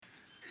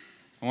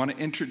I want to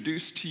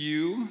introduce to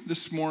you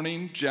this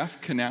morning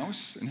Jeff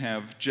Knaus and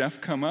have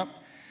Jeff come up.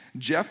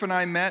 Jeff and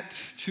I met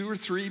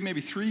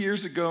 3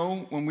 years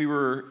ago when we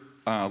were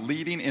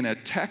leading in a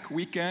tech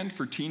weekend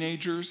for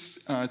teenagers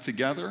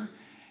together.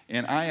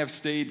 And I have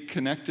stayed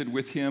connected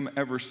with him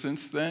ever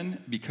since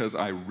then because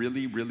I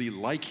really, really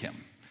like him.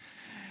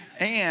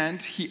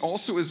 And he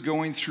also is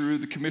going through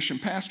the commission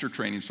pastor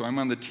training. So I'm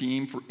on the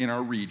team in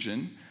our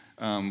region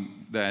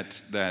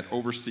that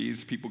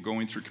oversees people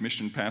going through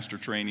commission pastor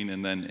training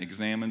and then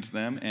examines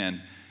them.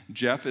 And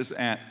Jeff is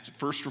at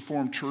First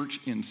Reformed Church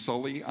in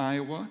Sully,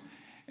 Iowa,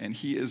 and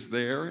he is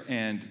there.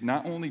 And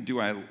not only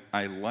do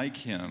I like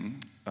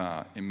him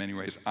in many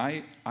ways,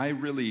 I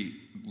really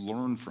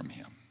learn from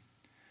him.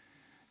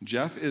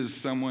 Jeff is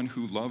someone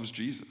who loves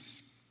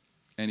Jesus,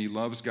 and he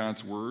loves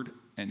God's word,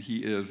 and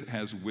he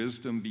has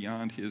wisdom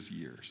beyond his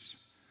years.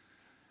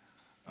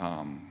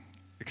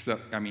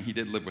 He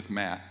did live with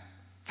Matt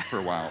for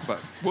a while, but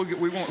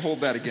we won't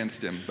hold that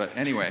against him. But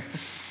anyway,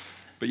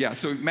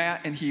 so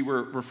Matt and he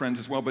were friends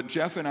as well, but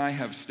Jeff and I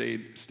have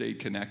stayed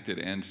connected.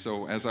 And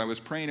so as I was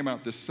praying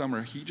about this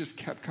summer, he just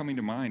kept coming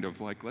to mind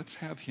of let's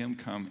have him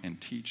come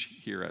and teach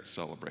here at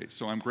Celebrate.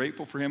 So I'm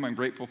grateful for him. I'm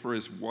grateful for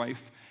his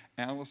wife,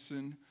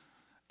 Allison.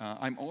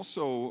 I'm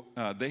also,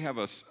 they have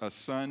a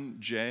son,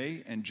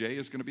 Jay, and Jay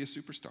is going to be a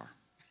superstar.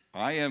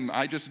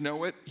 I just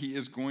know it. He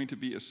is going to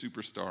be a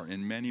superstar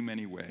in many,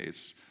 many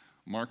ways.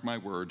 Mark my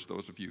words,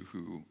 those of you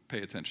who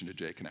pay attention to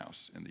Jay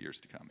Knaus in the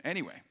years to come.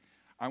 Anyway,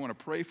 I want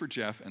to pray for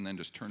Jeff and then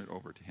just turn it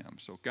over to him.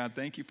 So God,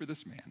 thank you for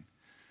this man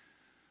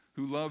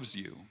who loves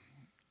you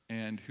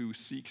and who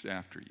seeks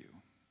after you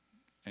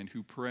and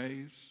who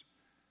prays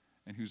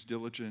and who's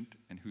diligent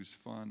and who's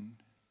fun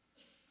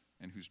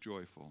and who's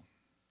joyful.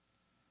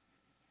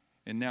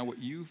 And now what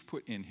you've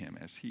put in him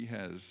as he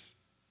has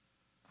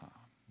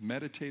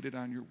meditated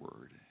on your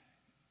word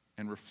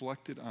and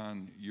reflected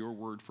on your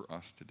word for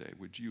us today,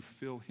 would you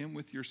fill him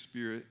with your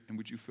spirit, and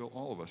would you fill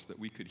all of us that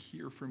we could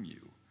hear from you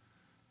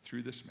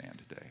through this man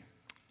today?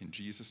 In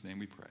Jesus' name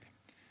we pray.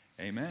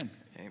 Amen.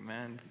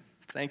 Amen.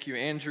 Thank you,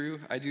 Andrew.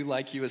 I do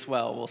like you as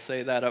well. We'll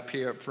say that up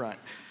here up front.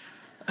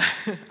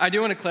 I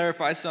do want to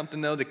clarify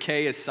something, though. The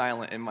K is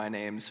silent in my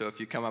name, so if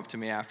you come up to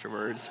me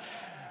afterwards...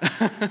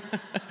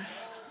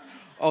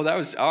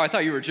 I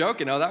thought you were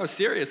joking. Oh, that was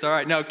serious. All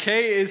right. No,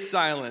 K is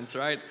silence,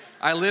 right?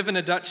 I live in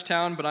a Dutch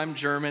town, but I'm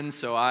German,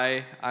 so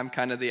I'm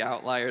kind of the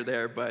outlier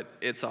there, but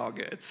it's all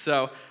good.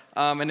 So,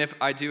 and if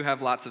I do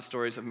have lots of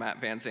stories of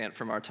Matt Van Zant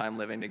from our time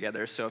living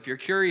together. So if you're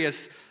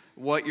curious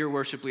what your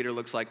worship leader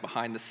looks like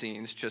behind the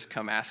scenes, just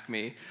come ask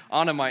me.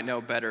 Anna might know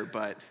better,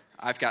 but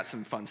I've got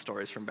some fun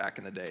stories from back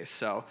in the day.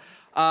 So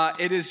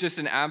it is just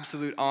an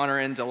absolute honor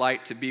and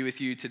delight to be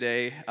with you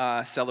today,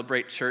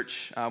 Celebrate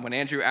Church. When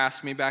Andrew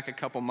asked me back a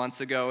couple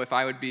months ago if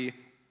I would be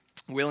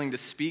willing to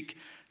speak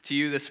to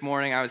you this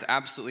morning, I was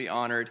absolutely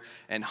honored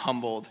and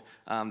humbled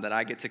that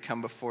I get to come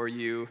before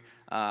you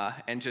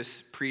and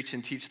just preach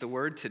and teach the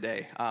word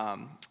today.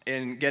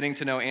 In getting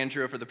to know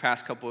Andrew over the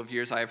past couple of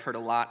years, I have heard a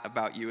lot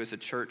about you as a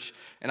church,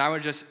 and I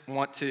would just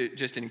want to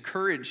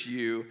encourage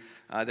you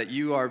that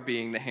you are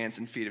being the hands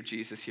and feet of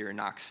Jesus here in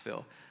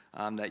Knoxville.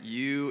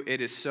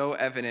 It is so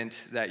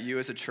evident that you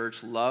as a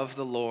church love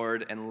the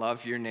Lord and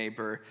love your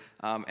neighbor,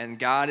 and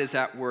God is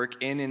at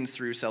work in and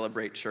through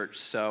Celebrate Church.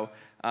 So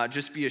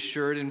just be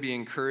assured and be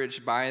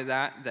encouraged by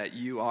that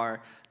you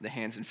are the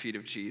hands and feet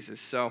of Jesus.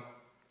 So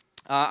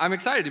I'm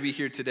excited to be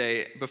here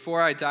today.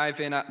 Before I dive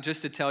in,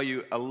 just to tell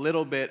you a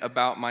little bit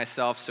about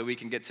myself so we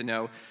can get to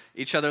know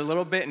each other a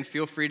little bit, and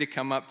feel free to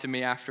come up to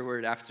me after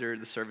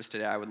the service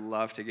today. I would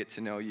love to get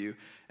to know you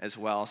as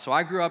well. So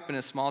I grew up in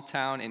a small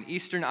town in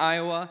eastern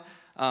Iowa.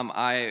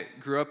 I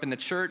grew up in the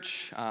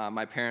church.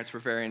 My parents were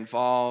very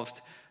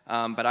involved,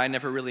 but I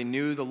never really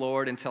knew the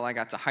Lord until I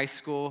got to high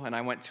school, and I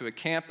went to a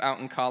camp out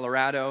in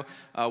Colorado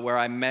where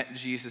I met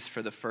Jesus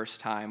for the first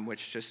time,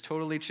 which just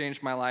totally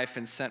changed my life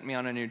and sent me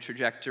on a new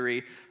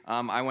trajectory.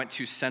 I went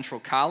to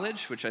Central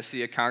College, which I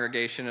see a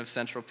congregation of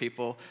Central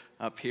people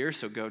up here,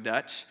 so go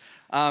Dutch.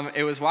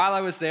 It was while I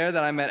was there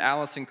that I met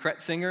Allison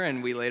Kretzinger,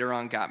 and we later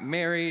on got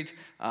married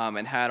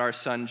and had our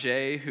son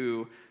Jay,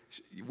 who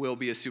will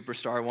be a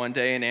superstar one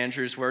day in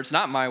Andrew's words.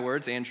 Not my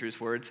words,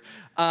 Andrew's words.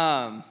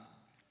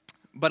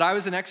 But I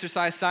was an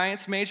exercise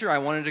science major. I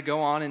wanted to go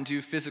on and do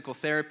physical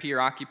therapy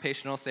or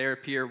occupational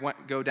therapy or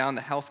go down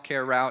the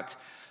healthcare route.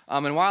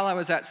 And while I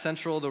was at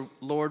Central, the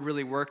Lord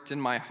really worked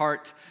in my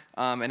heart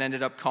and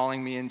ended up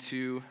calling me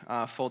into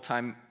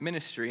full-time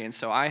ministry. And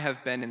so I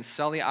have been in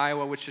Sully,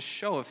 Iowa, which is a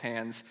show of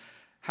hands.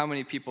 How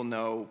many people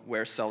know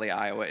where Sully,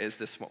 Iowa is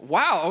this morning?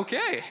 Wow,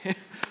 okay.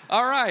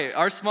 All right,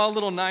 our small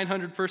little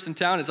 900-person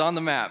town is on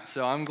the map,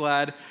 so I'm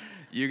glad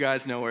you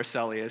guys know where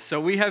Sully is. So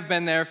we have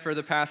been there for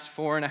the past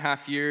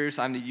 4.5 years.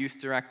 I'm the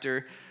youth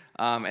director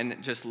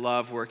and just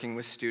love working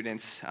with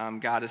students.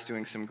 God is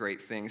doing some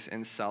great things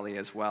in Sully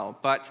as well.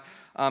 But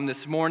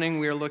this morning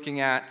we are looking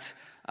at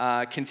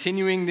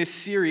continuing this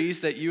series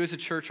that you as a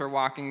church are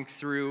walking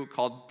through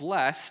called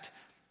Blessed.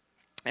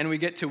 And we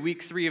get to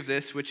week 3 of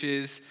this, which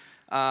is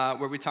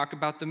where we talk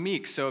about the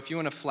meek. So if you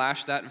want to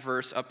flash that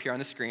verse up here on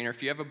the screen, or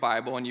if you have a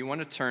Bible and you want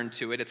to turn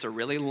to it, it's a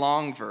really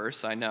long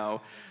verse, I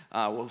know.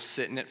 We'll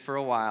sit in it for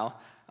a while.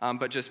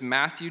 But just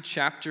Matthew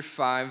chapter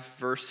 5,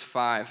 verse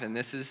 5, and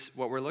this is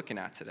what we're looking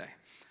at today.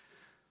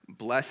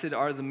 Blessed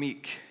are the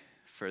meek,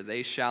 for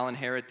they shall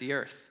inherit the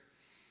earth.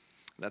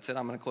 That's it.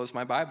 I'm going to close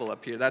my Bible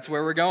up here. That's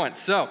where we're going.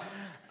 So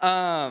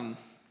I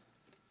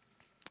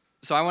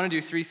want to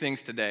do three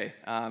things today.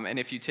 And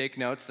if you take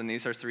notes, then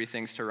these are three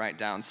things to write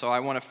down. So I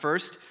want to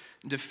first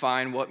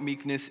define what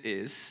meekness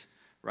is,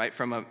 right,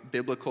 from a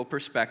biblical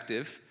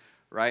perspective,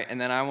 right? And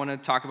then I want to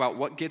talk about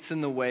what gets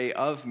in the way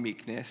of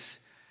meekness.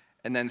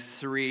 And then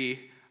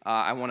three,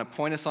 I want to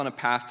point us on a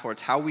path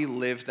towards how we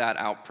live that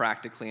out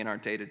practically in our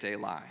day-to-day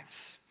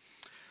lives.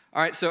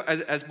 All right, so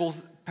as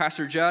both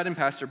Pastor Judd and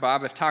Pastor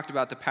Bob have talked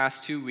about the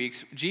past 2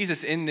 weeks,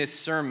 Jesus in this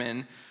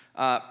sermon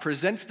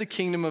presents the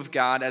kingdom of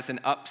God as an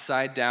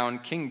upside-down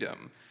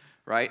kingdom,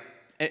 right?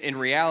 In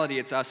reality,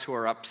 it's us who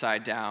are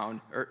upside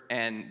down,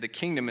 and the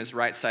kingdom is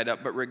right side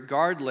up. But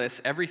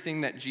regardless,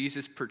 everything that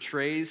Jesus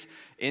portrays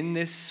in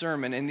this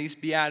sermon, in these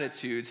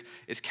Beatitudes,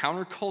 is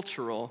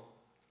countercultural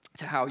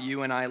to how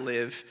you and I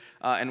live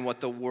and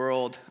what the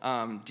world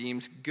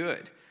deems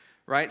good.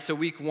 Right? So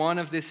week 1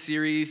 of this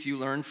series, you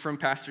learned from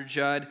Pastor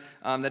Judd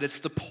that it's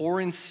the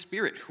poor in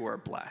spirit who are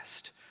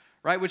blessed,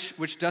 right?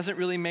 Which doesn't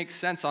really make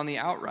sense on the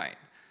outright,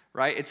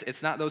 right?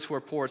 It's not those who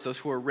are poor, it's those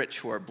who are rich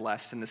who are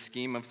blessed in the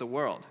scheme of the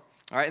world.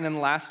 All right, and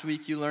then last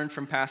week you learned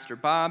from Pastor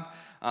Bob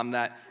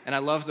that, and I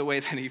love the way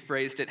that he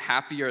phrased it,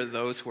 happy are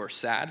those who are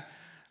sad.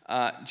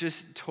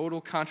 Just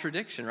total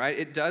contradiction, right?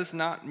 It does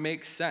not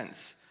make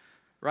sense.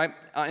 Right?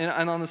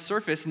 And on the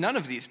surface, none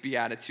of these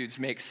Beatitudes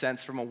make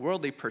sense from a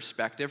worldly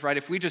perspective, right?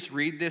 If we just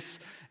read this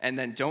and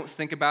then don't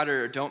think about it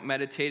or don't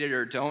meditate it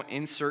or don't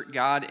insert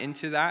God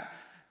into that,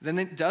 then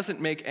it doesn't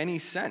make any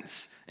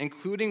sense,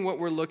 including what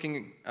we're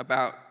looking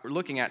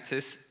at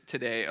this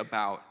today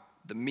about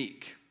the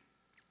meek,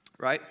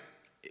 right?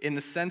 In the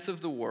sense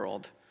of the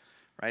world,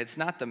 right? It's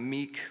not the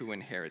meek who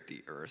inherit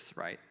the earth,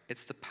 right?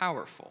 It's the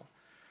powerful.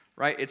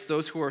 Right? It's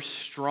those who are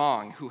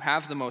strong, who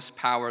have the most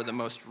power, the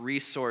most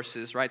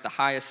resources, right? The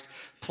highest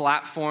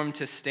platform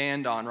to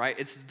stand on, right?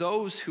 It's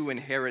those who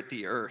inherit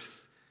the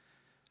earth.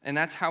 And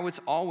that's how it's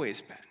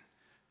always been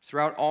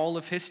throughout all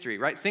of history,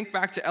 right? Think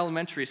back to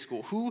elementary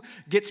school. Who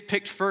gets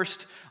picked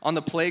first on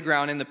the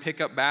playground in the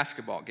pickup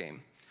basketball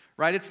game?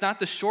 Right? It's not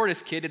the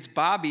shortest kid. It's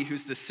Bobby,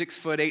 who's the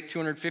 6'8",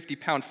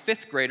 250-pound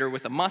fifth grader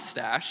with a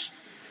mustache.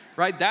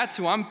 Right? That's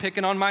who I'm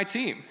picking on my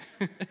team.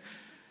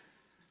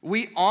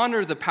 We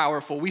honor the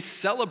powerful. We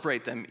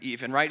celebrate them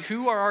even, right?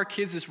 Who are our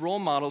kids as role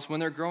models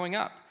when they're growing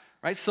up,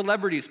 right?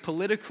 Celebrities,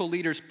 political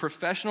leaders,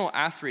 professional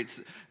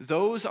athletes,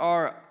 those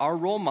are our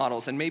role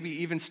models, and maybe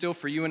even still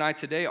for you and I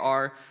today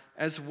are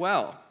as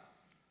well.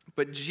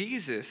 But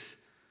Jesus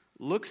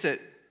looks at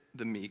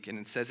the meek and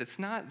it says, it's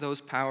not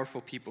those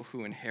powerful people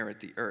who inherit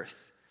the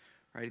earth,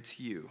 right? It's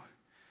you.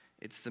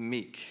 It's the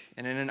meek.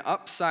 And in an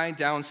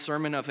upside-down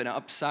sermon of an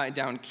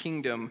upside-down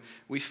kingdom,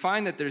 we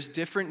find that there's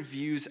different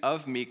views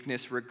of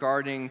meekness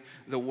regarding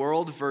the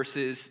world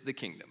versus the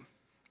kingdom,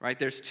 right?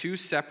 There's two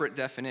separate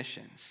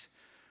definitions,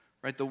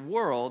 right? The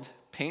world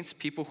paints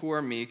people who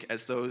are meek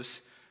as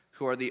those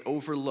who are the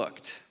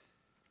overlooked,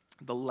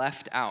 the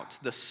left out,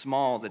 the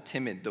small, the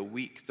timid, the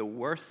weak, the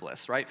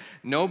worthless, right?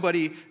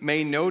 Nobody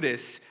may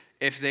notice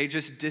if they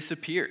just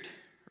disappeared,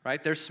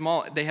 right? They're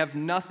small. They have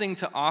nothing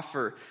to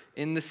offer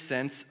in the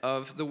sense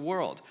of the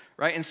world,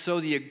 right? And so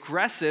the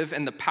aggressive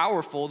and the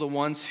powerful, the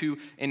ones who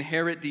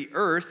inherit the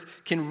earth,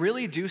 can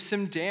really do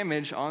some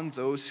damage on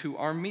those who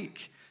are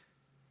meek,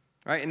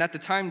 right? And at the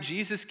time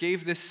Jesus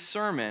gave this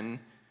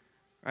sermon,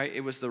 right,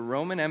 it was the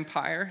Roman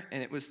Empire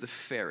and it was the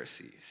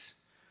Pharisees,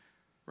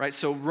 right?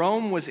 So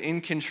Rome was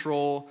in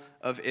control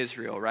of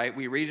Israel, right?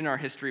 We read in our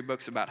history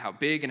books about how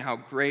big and how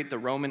great the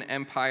Roman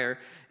Empire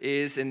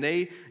is, and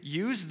they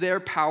used their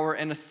power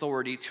and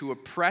authority to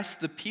oppress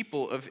the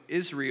people of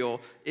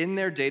Israel in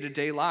their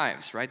day-to-day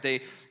lives, right?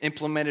 They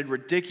implemented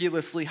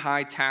ridiculously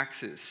high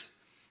taxes,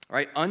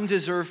 right?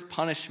 Undeserved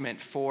punishment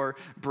for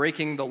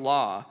breaking the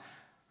law,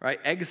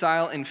 right?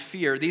 Exile and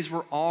fear. These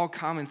were all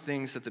common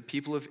things that the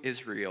people of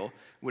Israel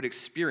would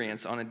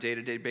experience on a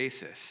day-to-day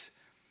basis.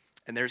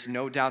 And there's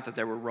no doubt that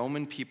there were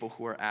Roman people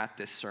who were at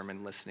this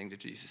sermon listening to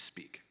Jesus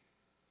speak,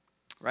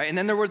 right? And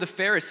then there were the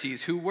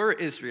Pharisees, who were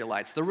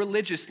Israelites, the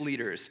religious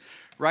leaders,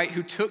 right,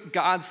 who took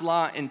God's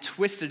law and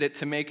twisted it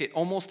to make it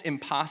almost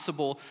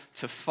impossible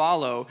to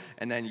follow,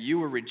 and then you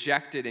were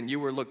rejected and you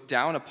were looked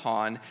down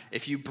upon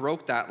if you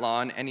broke that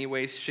law in any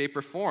way, shape,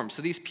 or form.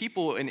 So these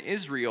people in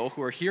Israel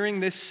who are hearing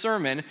this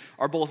sermon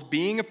are both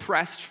being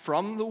oppressed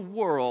from the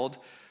world,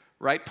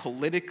 right,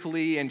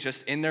 politically and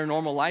just in their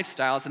normal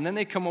lifestyles. And then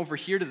they come over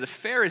here to the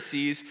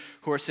Pharisees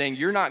who are saying,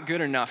 you're not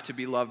good enough to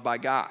be loved by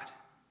God.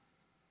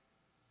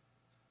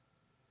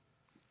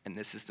 And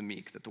this is the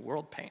meek that the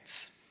world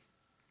paints.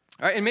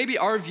 All right, and maybe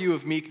our view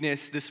of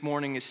meekness this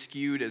morning is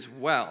skewed as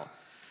well,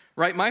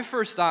 right? My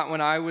first thought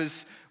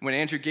when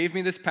Andrew gave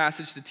me this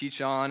passage to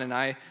teach on, and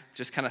I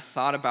just kind of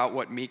thought about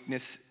what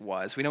meekness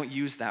was. We don't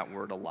use that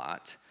word a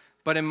lot.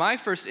 But in my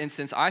first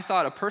instance, I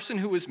thought a person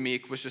who was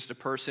meek was just a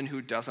person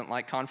who doesn't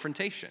like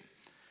confrontation,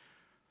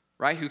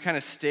 right? Who kind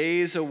of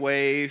stays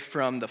away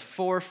from the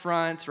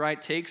forefront,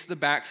 right? Takes the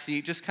back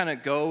seat, just kind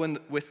of go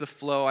with the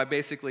flow. I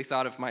basically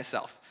thought of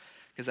myself,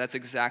 because that's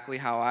exactly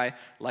how I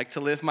like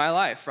to live my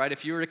life, right?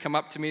 If you were to come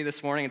up to me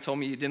this morning and told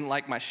me you didn't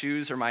like my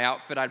shoes or my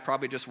outfit, I'd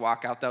probably just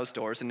walk out those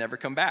doors and never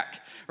come back,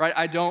 right?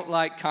 I don't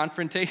like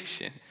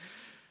confrontation,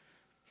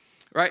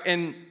 right?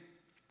 And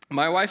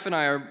my wife and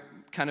I are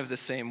kind of the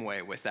same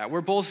way with that.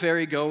 We're both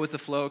very go with the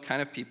flow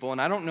kind of people,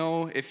 and I don't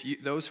know if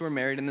those who are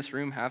married in this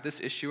room have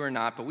this issue or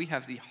not, but we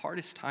have the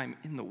hardest time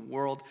in the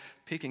world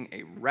picking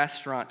a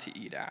restaurant to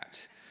eat at,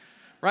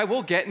 right?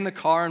 We'll get in the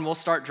car and we'll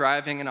start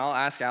driving, and I'll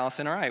ask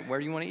Allison, all right, where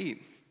do you want to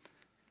eat?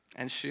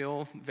 And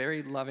she'll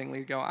very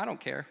lovingly go, I don't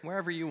care,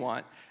 wherever you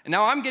want. And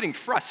now I'm getting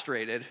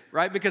frustrated,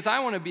 right? Because I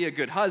want to be a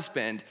good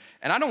husband,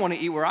 and I don't want to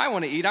eat where I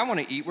want to eat. I want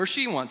to eat where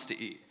she wants to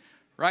eat,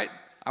 right?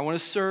 I want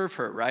to serve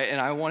her, right? And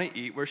I want to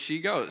eat where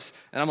she goes.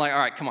 And I'm like, all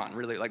right, come on,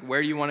 really, like,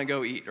 where do you want to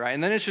go eat, right?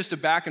 And then it's just a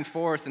back and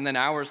forth, and then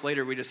hours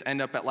later, we just end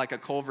up at like a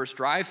Culver's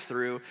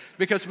drive-thru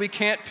because we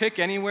can't pick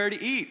anywhere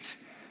to eat.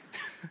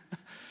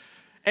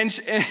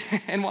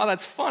 and while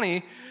that's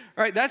funny,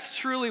 right, that's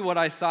truly what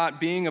I thought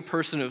being a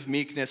person of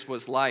meekness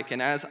was like.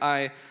 And as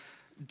I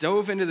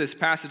dove into this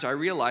passage, I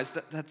realized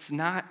that that's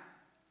not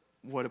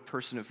what a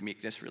person of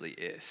meekness really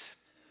is.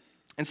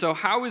 And so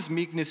how is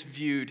meekness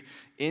viewed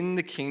in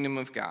the kingdom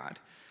of God?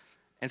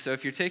 And so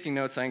if you're taking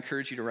notes, I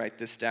encourage you to write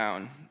this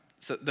down.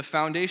 So the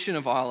foundation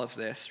of all of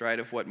this, right,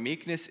 of what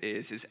meekness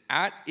is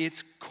at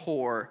its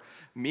core,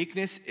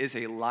 meekness is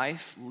a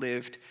life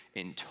lived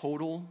in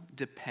total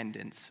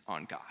dependence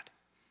on God.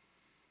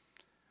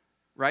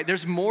 Right?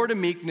 There's more to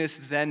meekness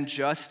than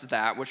just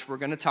that, which we're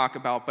going to talk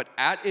about, but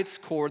at its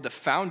core, the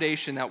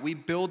foundation that we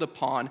build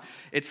upon,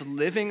 it's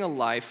living a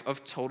life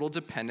of total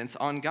dependence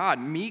on God.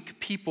 Meek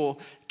people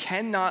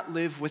cannot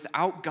live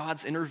without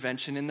God's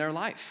intervention in their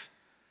life.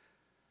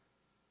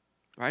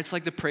 Right? It's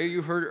like the prayer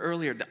you heard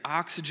earlier, the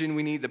oxygen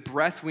we need, the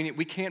breath we need.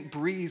 We can't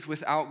breathe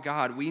without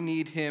God. We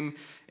need him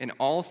in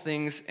all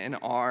things in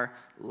our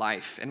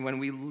life. And when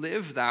we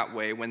live that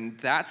way, when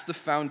that's the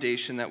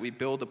foundation that we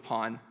build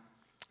upon,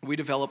 we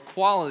develop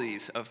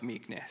qualities of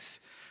meekness,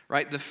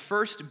 right? The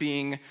first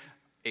being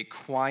a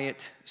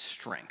quiet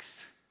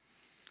strength,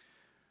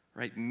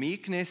 right?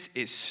 Meekness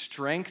is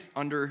strength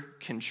under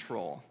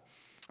control,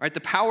 right? The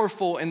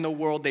powerful in the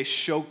world, they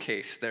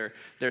showcase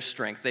their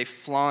strength. They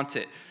flaunt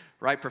it,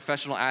 right?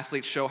 Professional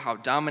athletes show how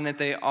dominant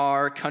they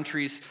are.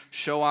 Countries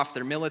show off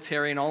their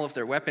military and all of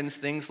their weapons,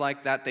 things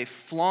like that. They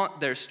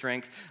flaunt their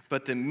strength,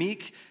 but the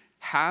meek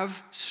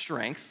have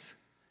strength,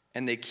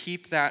 and they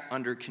keep that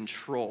under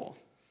control.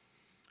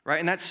 Right?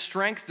 And that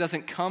strength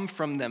doesn't come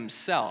from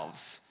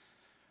themselves,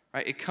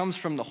 right? It comes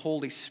from the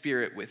Holy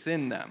Spirit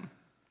within them.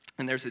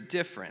 And there's a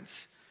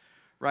difference,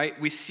 right?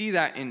 We see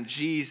that in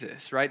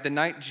Jesus, right? The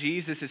night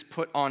Jesus is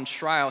put on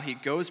trial, he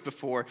goes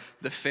before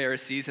the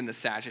Pharisees and the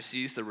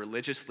Sadducees, the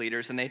religious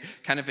leaders, and they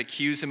kind of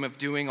accuse him of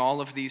doing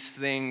all of these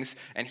things,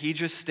 and he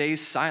just stays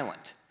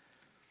silent.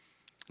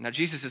 Now,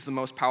 Jesus is the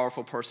most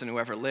powerful person who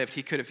ever lived.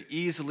 He could have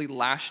easily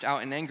lashed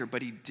out in anger,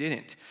 but he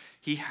didn't.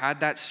 He had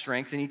that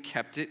strength, and he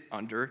kept it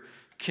under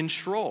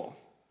control,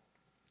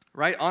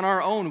 right? On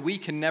our own, we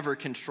can never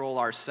control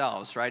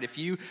ourselves, right? If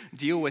you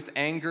deal with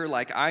anger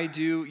like I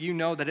do, you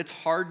know that it's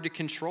hard to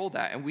control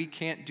that, and we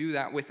can't do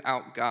that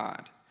without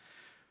God,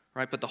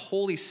 right? But the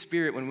Holy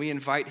Spirit, when we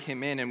invite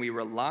him in and we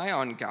rely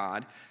on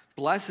God,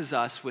 blesses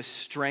us with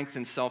strength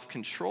and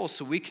self-control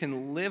so we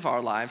can live our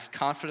lives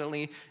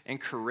confidently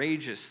and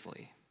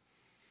courageously.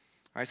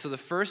 All right, so the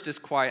first is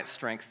quiet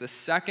strength. The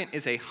second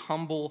is a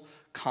humble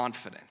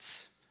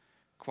confidence.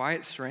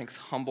 Quiet strength,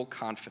 humble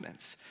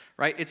confidence,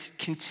 right? It's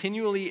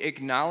continually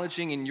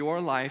acknowledging in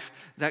your life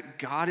that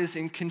God is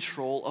in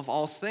control of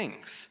all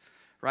things,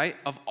 right?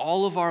 Of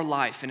all of our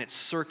life and its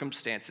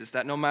circumstances,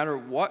 that no matter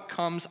what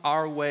comes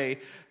our way,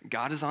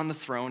 God is on the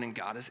throne and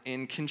God is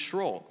in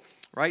control,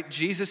 right?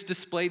 Jesus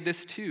displayed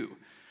this too,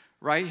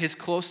 right? His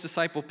close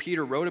disciple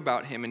Peter wrote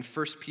about him in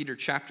 1 Peter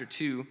chapter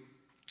 2.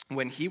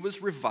 When he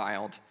was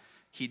reviled,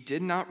 he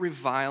did not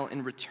revile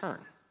in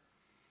return.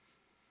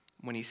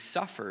 When he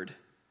suffered,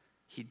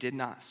 he did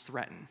not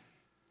threaten,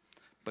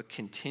 but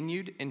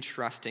continued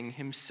entrusting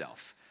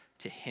himself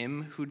to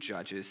him who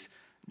judges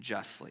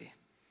justly.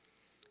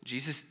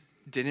 Jesus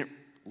didn't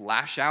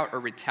lash out or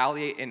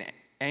retaliate in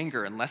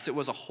anger unless it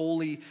was a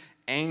holy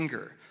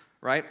anger,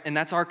 right? And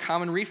that's our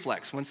common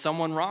reflex when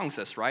someone wrongs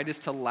us, right, is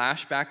to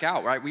lash back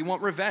out, right? We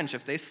want revenge.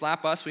 If they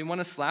slap us, we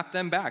want to slap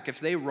them back. If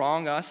they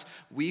wrong us,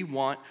 we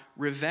want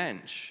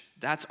revenge.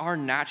 That's our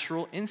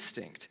natural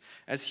instinct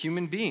as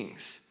human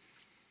beings.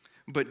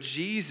 But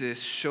Jesus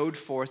showed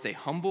forth a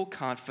humble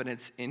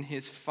confidence in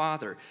his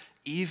Father,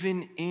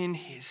 even in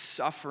his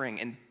suffering.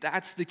 And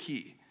that's the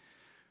key,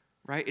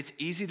 right? It's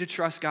easy to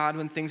trust God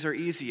when things are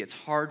easy. It's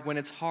hard when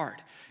it's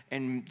hard.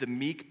 And the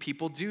meek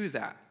people do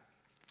that,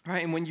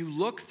 Right? And when you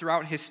look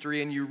throughout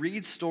history and you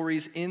read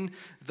stories in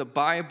the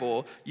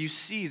Bible, you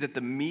see that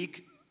the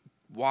meek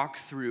walk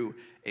through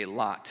a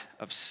lot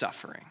of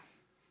suffering.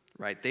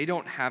 Right? They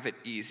don't have it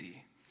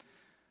easy.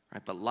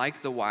 Right? But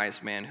like the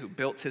wise man who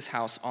built his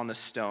house on the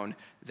stone,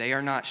 they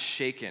are not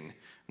shaken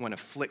when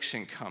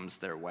affliction comes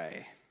their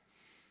way.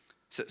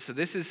 So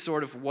this is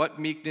sort of what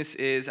meekness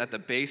is at the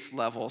base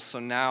level. So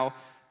now,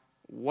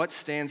 what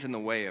stands in the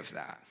way of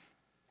that?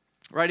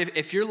 Right?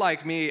 If you're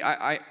like me,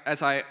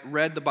 as I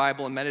read the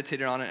Bible and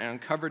meditated on it and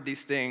uncovered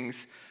these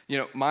things,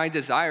 my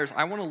desires,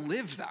 I want to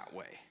live that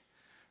way.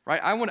 Right?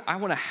 I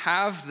want to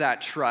have that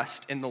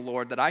trust in the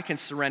Lord that I can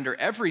surrender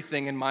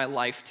everything in my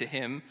life to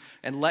him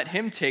and let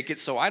him take it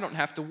so I don't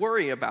have to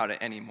worry about it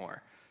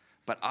anymore.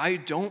 But I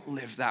don't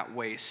live that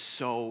way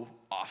so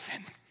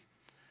often.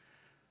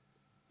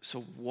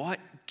 So what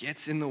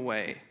gets in the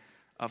way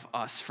of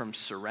us from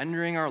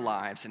surrendering our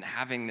lives and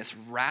having this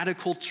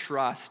radical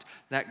trust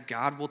that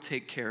God will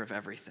take care of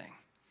everything?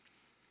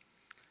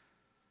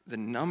 The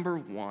number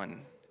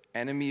one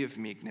enemy of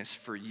meekness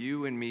for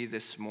you and me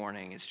this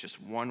morning is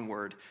just one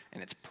word,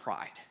 and it's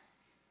pride.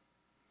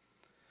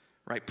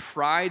 Right?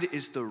 Pride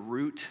is the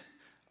root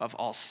of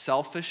all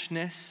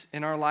selfishness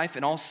in our life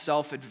and all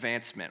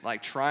self-advancement,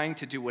 like trying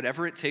to do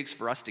whatever it takes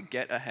for us to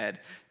get ahead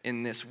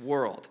in this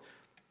world.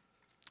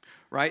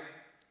 Right?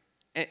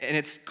 And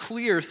it's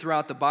clear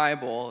throughout the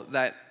Bible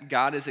that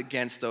God is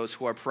against those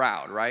who are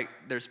proud, right?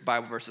 There's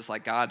Bible verses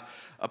like God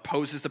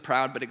opposes the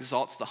proud but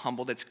exalts the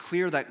humbled. It's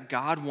clear that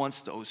God wants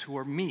those who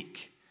are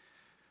meek,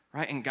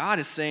 right? And God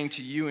is saying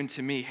to you and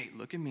to me, hey,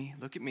 look at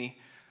me.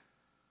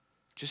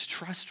 Just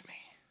trust me,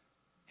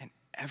 and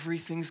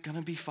everything's going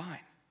to be fine,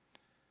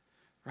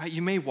 right?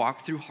 You may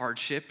walk through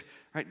hardship,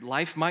 right?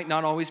 Life might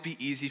not always be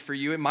easy for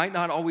you. It might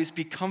not always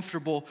be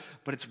comfortable,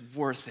 but it's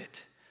worth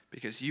it.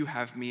 Because you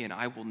have me and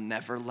I will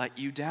never let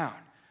you down.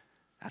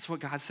 That's what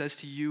God says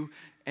to you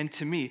and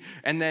to me.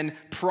 And then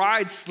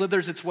pride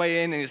slithers its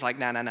way in and he's like,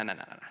 no,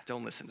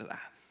 don't listen to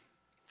that.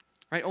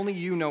 Right? Only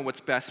you know what's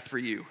best for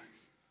you.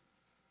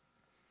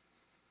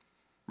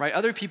 Right?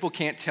 Other people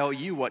can't tell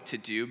you what to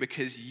do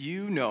because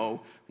you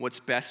know what's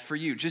best for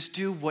you. Just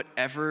do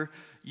whatever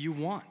you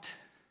want.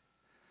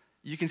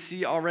 You can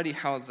see already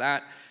how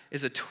that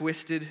is a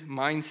twisted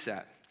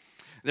mindset.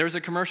 There was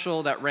a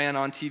commercial that ran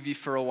on TV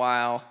for a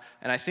while,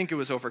 and I think it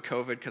was over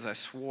COVID because I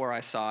swore I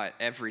saw it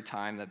every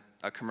time that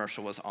a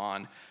commercial was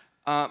on.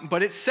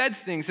 But it said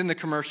things in the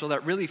commercial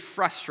that really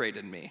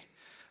frustrated me.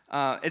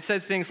 It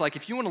said things like,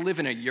 if you want to live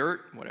in a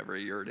yurt, whatever a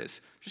yurt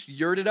is, just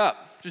yurt it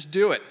up. Just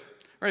do it.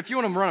 Or if you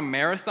want to run a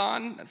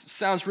marathon, that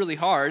sounds really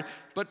hard,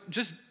 but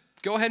just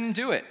go ahead and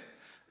do it.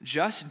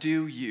 Just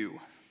do you.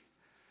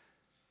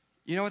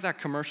 You know what that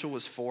commercial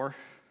was for?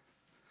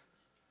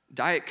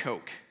 Diet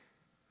Coke.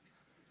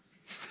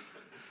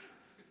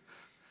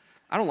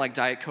 I don't like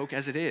Diet Coke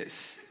as it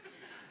is.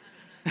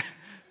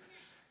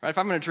 Right? If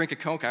I'm going to drink a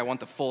Coke, I want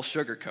the full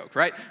sugar Coke,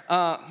 right?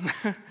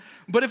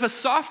 But if a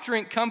soft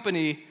drink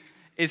company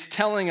is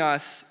telling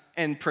us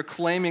and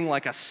proclaiming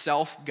like a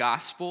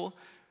self-gospel,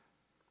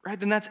 right,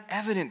 then that's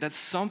evident that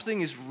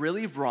something is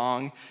really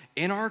wrong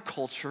in our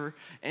culture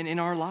and in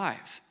our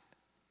lives.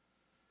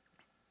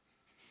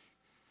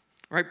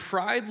 Right?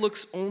 Pride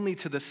looks only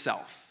to the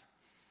self.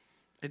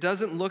 It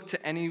doesn't look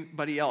to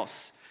anybody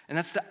else. And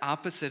that's the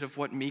opposite of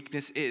what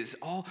meekness is.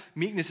 All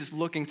meekness is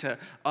looking to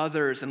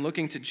others and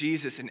looking to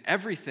Jesus in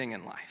everything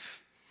in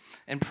life.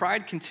 And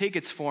pride can take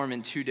its form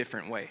in two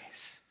different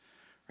ways.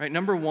 Right?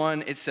 Number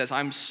one, it says,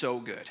 I'm so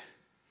good.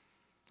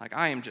 Like,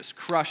 I am just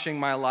crushing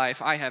my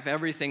life. I have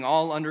everything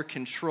all under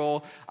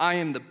control. I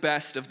am the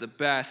best of the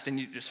best. And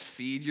you just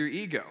feed your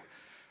ego.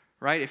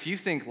 Right? If you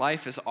think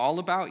life is all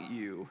about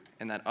you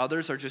and that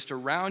others are just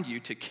around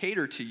you to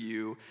cater to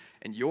you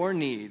and your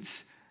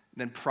needs,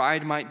 then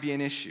pride might be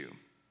an issue.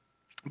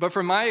 But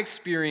from my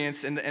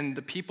experience and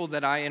the people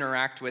that I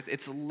interact with,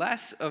 it's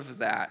less of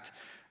that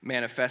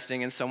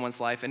manifesting in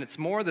someone's life, and it's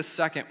more the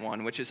second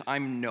one, which is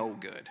I'm no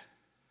good.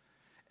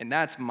 And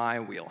that's my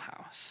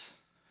wheelhouse,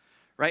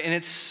 right? And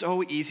it's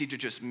so easy to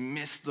just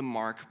miss the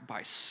mark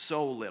by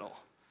so little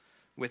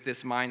with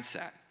this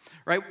mindset,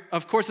 right?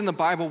 Of course, in the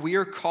Bible, we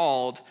are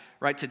called,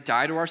 right, to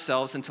die to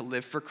ourselves and to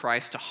live for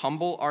Christ, to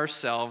humble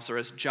ourselves, or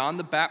as John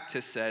the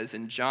Baptist says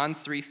in John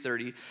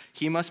 3:30,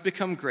 he must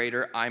become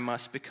greater, I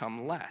must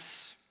become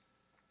less.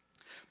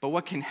 But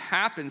what can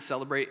happen,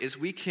 Celebrate, is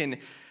we can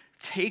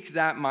take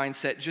that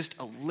mindset just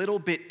a little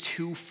bit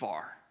too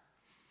far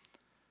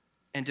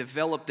and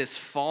develop this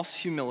false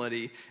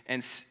humility,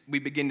 and we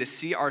begin to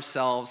see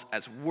ourselves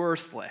as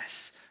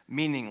worthless,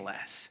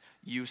 meaningless,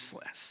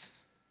 useless.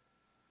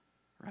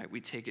 Right?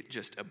 We take it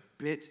just a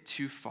bit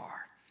too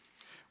far.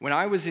 When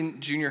I was in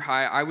junior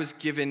high, I was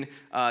given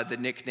the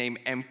nickname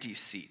Empty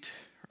Seat.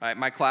 Right?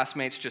 My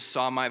classmates just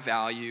saw my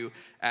value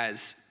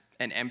as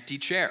an empty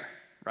chair,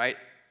 right?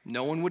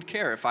 No one would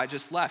care if I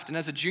just left. And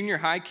as a junior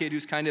high kid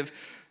who's kind of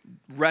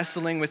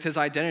wrestling with his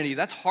identity,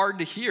 that's hard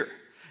to hear.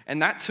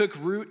 And that took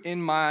root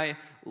in my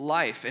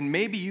life. And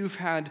maybe you've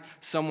had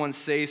someone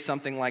say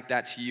something like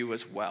that to you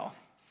as well.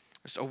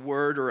 Just a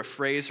word or a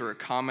phrase or a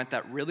comment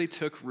that really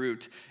took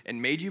root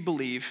and made you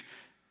believe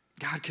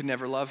God could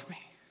never love me.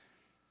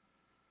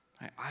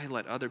 I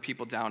let other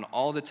people down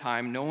all the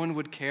time. No one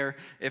would care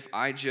if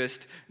I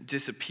just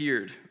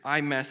disappeared.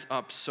 I mess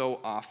up so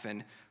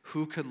often.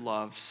 Who could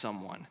love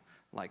someone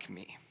like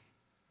me?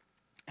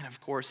 And of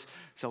course,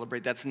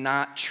 celebrate, that's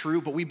not true,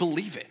 but we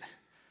believe it,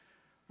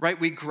 right?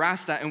 We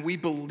grasp that and we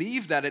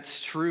believe that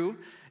it's true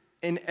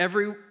in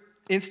every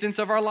instance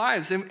of our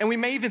lives. And we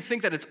may even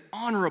think that it's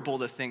honorable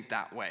to think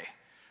that way,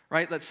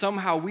 right? That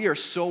somehow we are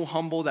so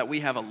humble that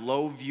we have a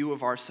low view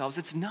of ourselves.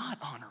 It's not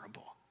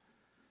honorable,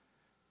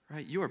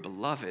 right? You are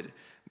beloved,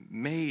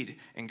 made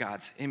in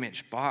God's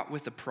image, bought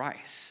with a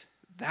price.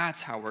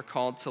 That's how we're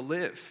called to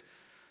live,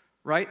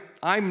 right?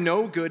 I'm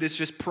no good is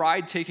just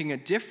pride taking a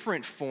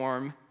different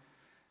form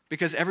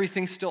because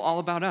everything's still all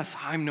about us.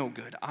 I'm no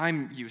good.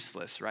 I'm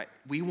useless, right?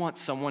 We want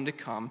someone to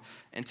come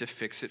and to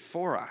fix it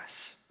for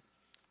us.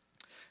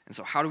 And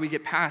so how do we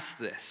get past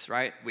this,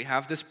 right? We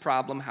have this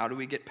problem. How do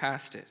we get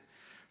past it,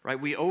 right?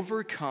 We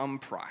overcome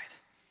pride.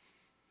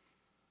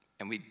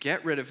 And we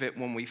get rid of it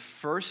when we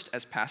first,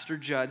 as Pastor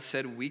Judd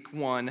said, week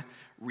 1,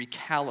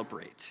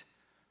 recalibrate,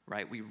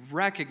 right? We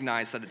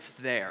recognize that it's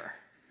there,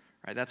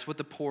 right? That's what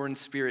the poor in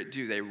spirit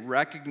do. They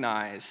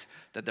recognize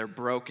that they're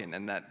broken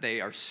and that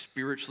they are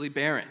spiritually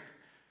barren.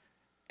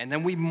 And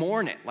then we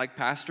mourn it, like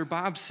Pastor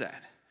Bob said,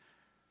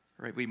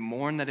 right? We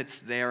mourn that it's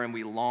there and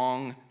we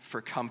long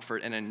for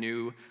comfort and a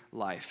new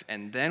life.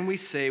 And then we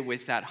say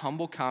with that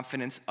humble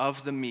confidence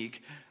of the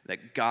meek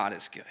that God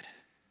is good.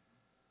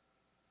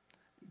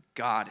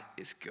 God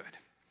is good.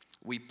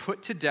 We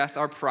put to death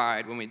our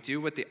pride when we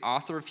do what the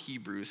author of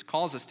Hebrews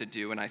calls us to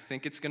do, and I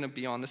think it's going to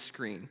be on the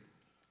screen,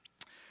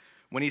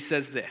 when he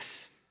says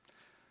this: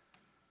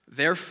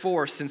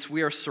 "Therefore, since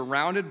we are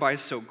surrounded by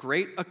so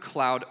great a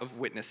cloud of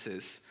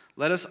witnesses,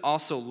 let us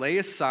also lay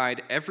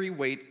aside every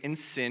weight and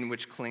sin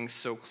which clings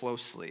so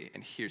closely."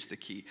 And here's the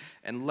key: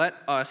 "And let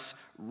us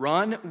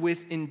run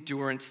with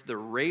endurance the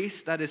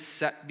race that is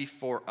set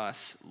before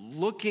us,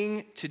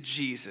 looking to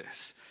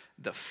Jesus,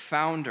 the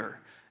founder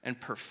and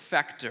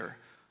perfecter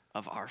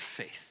of our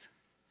faith."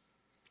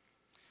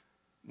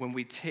 When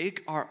we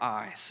take our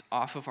eyes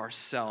off of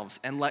ourselves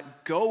and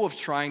let go of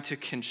trying to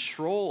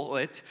control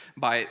it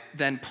by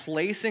then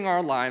placing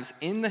our lives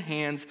in the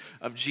hands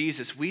of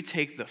Jesus, we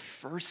take the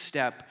first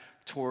step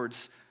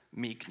towards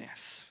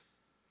meekness.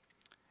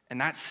 And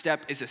that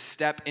step is a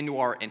step into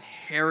our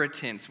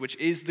inheritance, which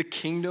is the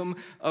kingdom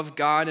of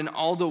God and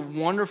all the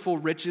wonderful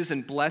riches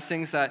and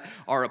blessings that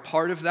are a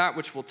part of that,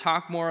 which we'll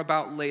talk more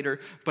about later.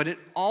 But it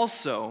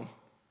also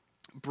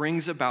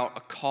brings about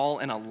a call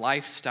and a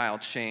lifestyle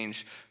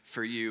change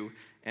for you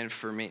and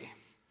for me.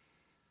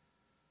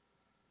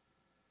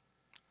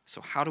 So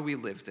how do we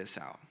live this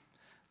out?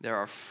 There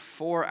are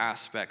 4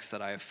 aspects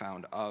that I have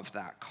found of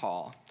that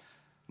call.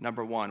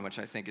 Number 1, which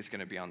I think is going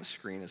to be on the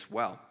screen as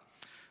well.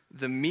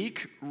 The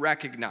meek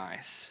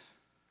recognize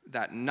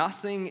that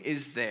nothing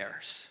is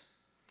theirs,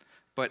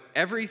 but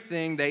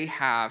everything they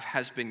have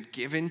has been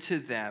given to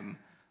them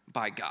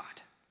by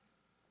God.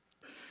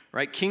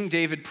 Right? King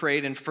David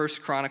prayed in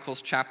 1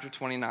 Chronicles chapter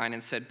 29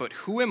 and said, "But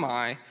who am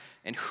I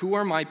and who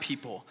are my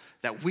people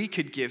that we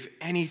could give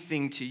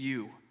anything to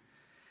you?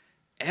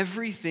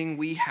 Everything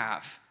we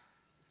have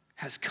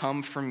has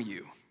come from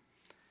you,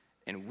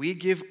 and we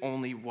give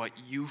only what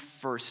you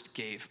first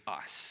gave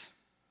us."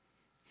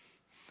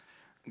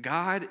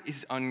 God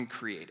is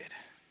uncreated,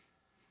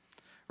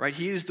 right?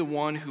 He is the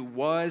one who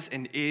was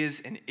and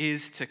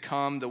is to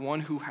come, the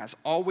one who has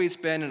always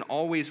been and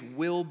always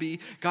will be.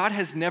 God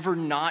has never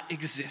not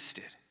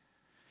existed.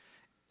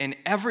 And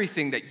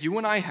everything that you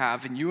and I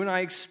have and you and I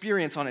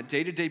experience on a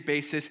day-to-day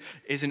basis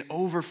is an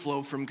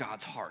overflow from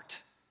God's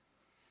heart.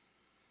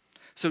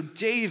 So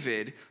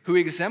David, who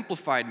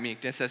exemplified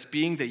meekness as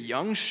being the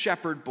young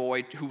shepherd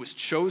boy who was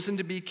chosen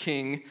to be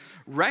king,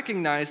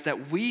 recognized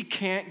that we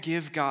can't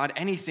give God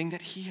anything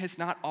that he has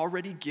not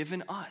already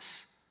given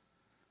us.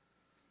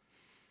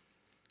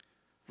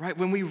 Right?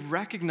 When we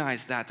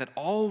recognize that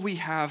all we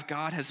have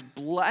God has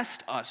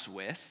blessed us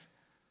with,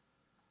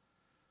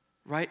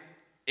 right?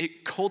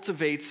 It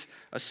cultivates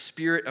a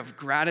spirit of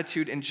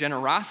gratitude and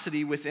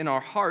generosity within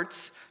our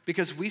hearts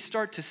because we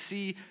start to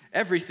see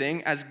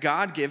everything as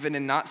God-given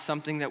and not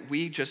something that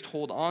we just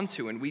hold on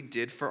to and we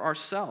did for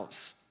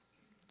ourselves.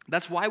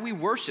 That's why we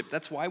worship.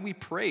 That's why we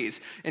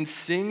praise and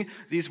sing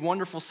these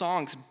wonderful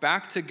songs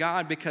back to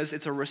God, because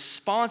it's a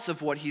response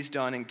of what he's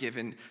done and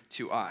given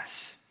to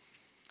us.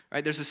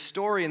 Right? There's a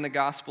story in the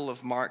Gospel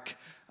of Mark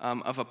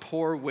of a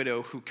poor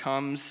widow who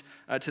comes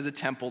to the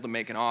temple to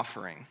make an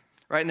offering.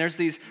 Right? And there's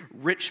these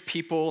rich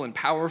people and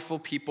powerful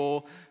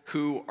people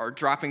who are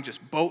dropping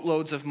just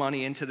boatloads of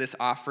money into this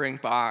offering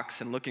box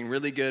and looking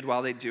really good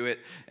while they do it.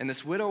 And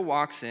this widow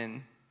walks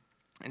in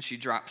and she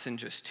drops in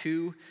just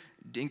 2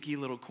 dinky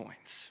little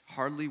coins,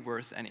 hardly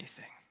worth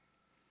anything.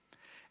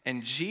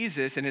 And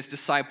Jesus and his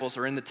disciples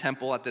are in the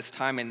temple at this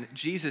time, and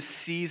Jesus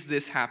sees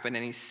this happen,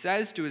 and he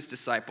says to his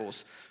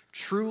disciples,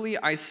 "Truly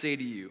I say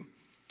to you,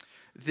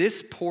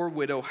 this poor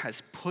widow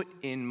has put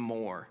in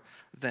more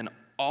than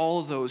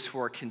all those who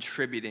are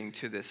contributing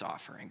to this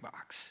offering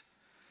box,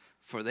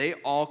 for they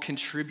all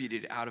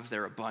contributed out of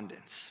their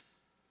abundance.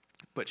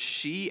 But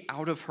she,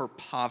 out of her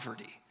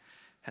poverty,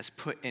 has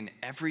put in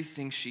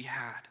everything she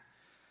had,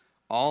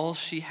 all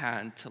she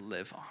had to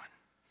live on.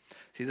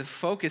 See, the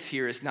focus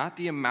here is not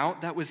the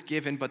amount that was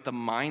given, but the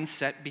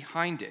mindset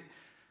behind it.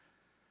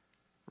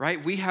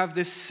 Right? We have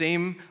this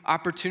same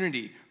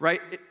opportunity,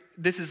 right?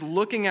 This is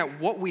looking at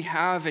what we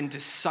have and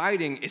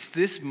deciding, is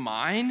this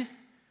mine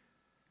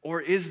or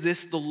is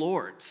this the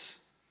Lord's?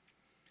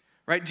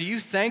 Right? Do you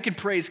thank and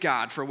praise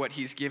God for what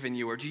he's given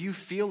you, or do you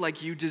feel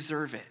like you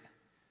deserve it?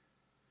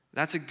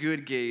 That's a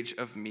good gauge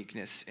of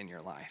meekness in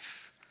your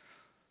life.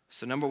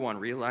 So number one,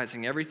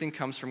 realizing everything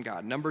comes from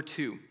God. Number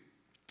two,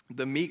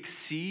 the meek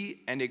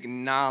see and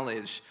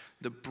acknowledge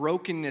the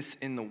brokenness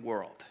in the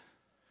world,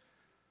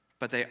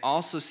 but they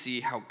also see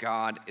how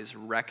God is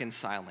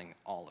reconciling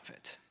all of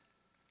it.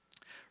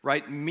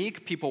 Right?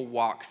 Meek people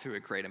walk through a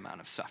great amount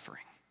of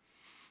suffering.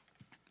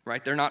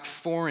 Right? They're not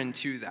foreign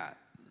to that,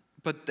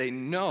 but they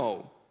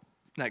know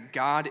that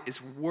God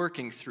is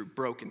working through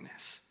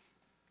brokenness.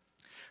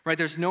 Right?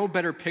 There's no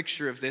better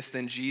picture of this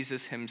than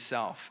Jesus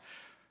himself.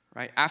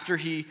 Right? After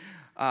he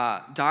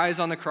dies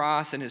on the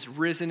cross and is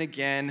risen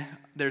again,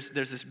 there's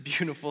this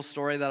beautiful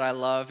story that I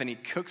love, and he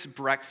cooks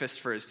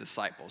breakfast for his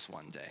disciples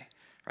one day.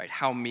 Right?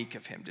 How meek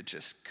of him to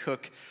just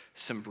cook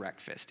some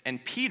breakfast.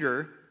 And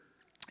Peter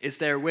is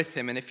there with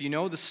him. And if you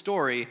know the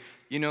story,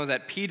 you know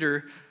that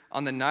Peter,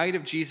 on the night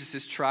of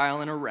Jesus'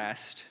 trial and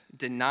arrest,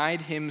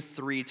 denied him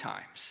 3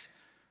 times.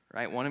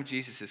 Right? One of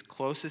Jesus'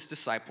 closest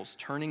disciples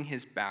turning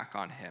his back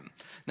on him.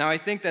 Now, I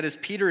think that as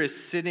Peter is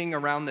sitting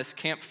around this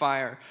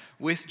campfire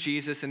with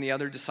Jesus and the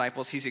other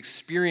disciples, he's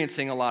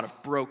experiencing a lot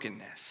of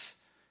brokenness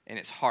in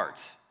his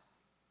heart.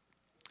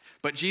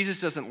 But Jesus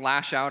doesn't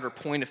lash out or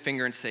point a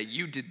finger and say,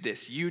 you did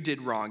this, you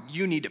did wrong,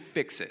 you need to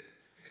fix it.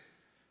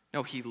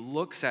 No, he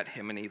looks at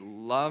him and he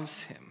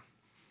loves him.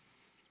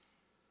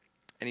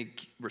 And he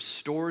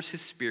restores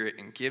his spirit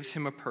and gives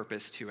him a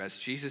purpose to, as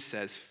Jesus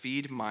says,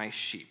 feed my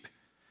sheep,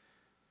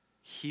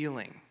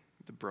 healing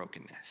the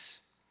brokenness.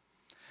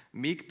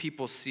 Meek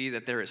people see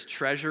that there is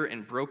treasure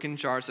in broken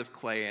jars of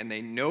clay, and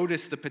they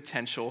notice the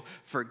potential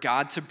for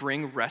God to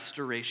bring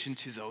restoration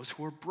to those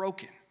who are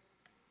broken.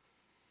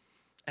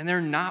 And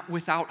they're not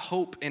without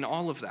hope in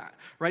all of that,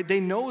 right? They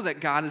know that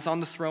God is on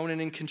the throne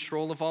and in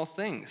control of all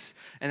things,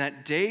 and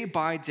that day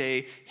by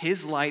day,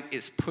 his light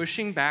is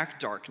pushing back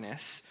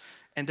darkness,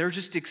 and they're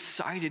just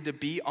excited to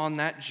be on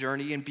that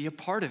journey and be a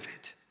part of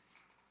it.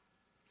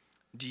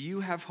 Do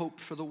you have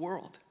hope for the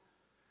world?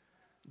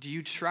 Do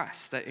you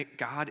trust that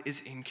God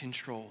is in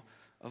control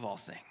of all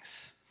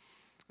things?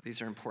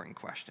 These are important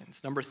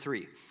questions. Number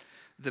 3,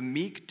 the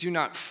meek do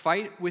not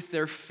fight with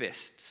their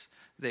fists.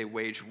 They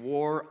wage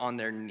war on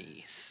their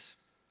knees.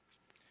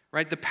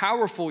 Right? The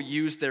powerful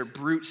use their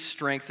brute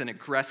strength and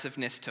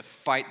aggressiveness to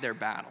fight their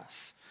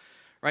battles.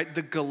 Right?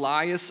 The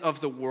Goliaths of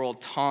the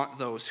world taunt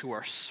those who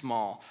are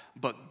small,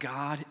 but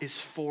God is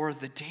for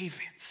the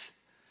Davids.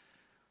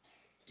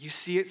 You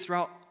see it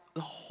throughout the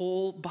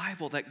whole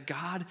Bible that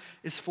God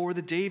is for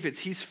the Davids.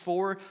 He's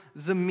for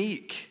the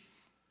meek.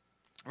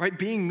 Right?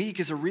 Being meek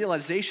is a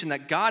realization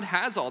that God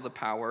has all the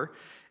power,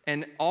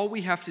 and all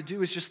we have to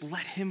do is just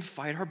let him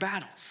fight our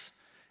battles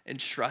and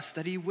trust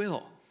that he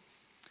will.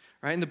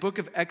 Right? In the book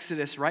of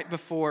Exodus, right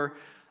before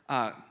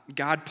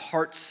God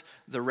parts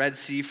the Red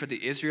Sea for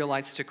the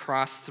Israelites to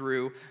cross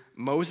through,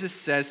 Moses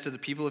says to the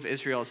people of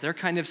Israel, as they're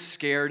kind of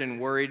scared and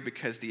worried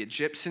because the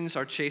Egyptians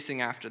are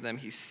chasing after them,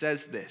 he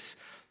says this,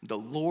 "The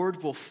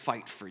Lord will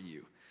fight for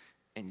you,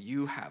 and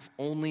you have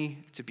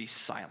only to be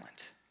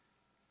silent."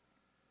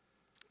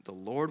 The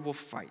Lord will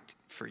fight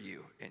for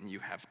you, and you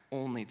have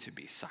only to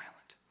be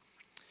silent.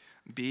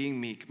 Being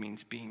meek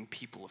means being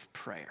people of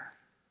prayer.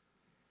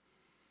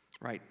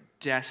 Right?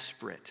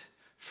 Desperate,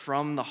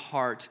 from the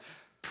heart,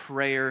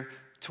 prayer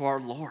to our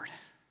Lord.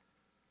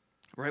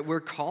 Right? We're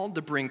called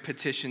to bring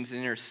petitions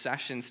and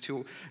intercessions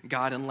to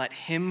God and let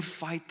him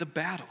fight the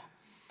battle.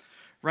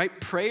 Right?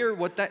 Prayer,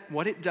 what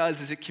it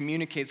does is it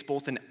communicates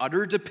both an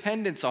utter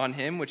dependence on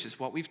him, which is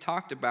what we've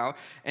talked about,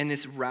 and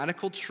this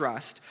radical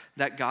trust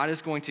that God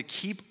is going to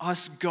keep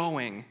us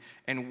going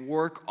and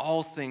work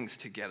all things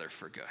together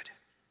for good.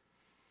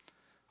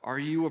 Are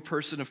you a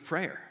person of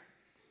prayer?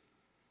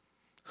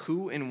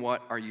 Who and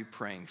what are you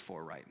praying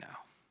for right now?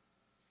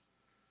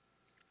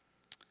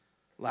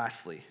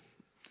 Lastly,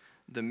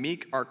 the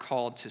meek are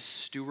called to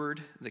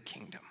steward the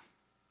kingdom,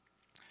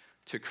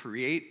 to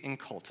create and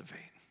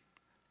cultivate,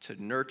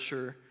 to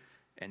nurture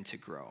and to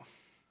grow.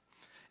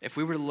 If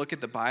we were to look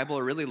at the Bible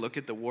or really look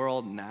at the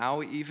world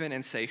now even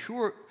and say,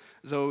 who are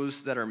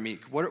those that are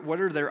meek? What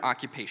are their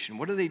occupation?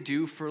 What do they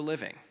do for a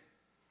living?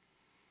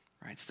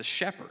 Right? It's the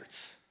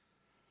shepherds.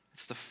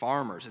 It's the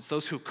farmers. It's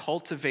those who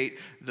cultivate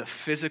the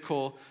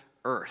physical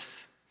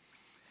earth.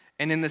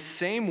 And in the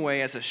same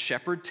way as a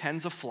shepherd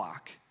tends a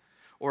flock,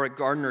 or a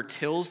gardener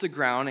tills the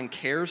ground and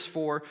cares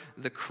for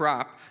the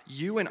crop,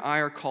 you and I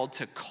are called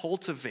to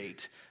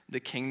cultivate the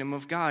kingdom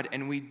of God.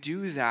 And we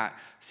do that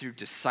through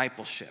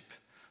discipleship,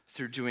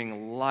 through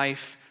doing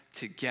life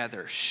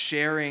together,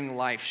 sharing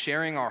life,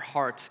 sharing our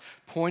hearts,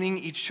 pointing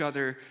each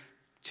other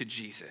to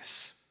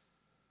Jesus.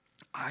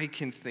 I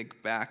can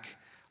think back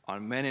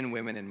on men and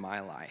women in my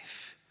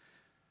life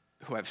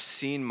who have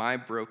seen my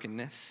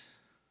brokenness,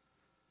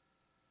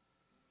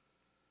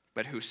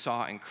 but who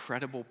saw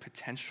incredible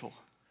potential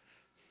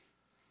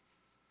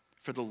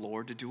for the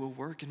Lord to do a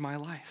work in my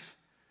life.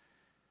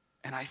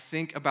 And I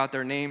think about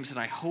their names, and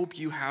I hope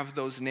you have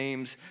those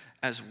names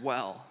as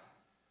well,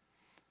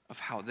 of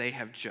how they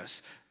have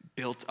just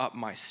built up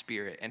my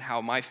spirit and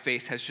how my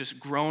faith has just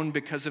grown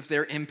because of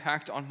their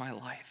impact on my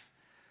life.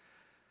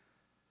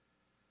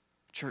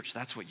 Church,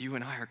 that's what you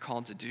and I are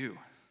called to do,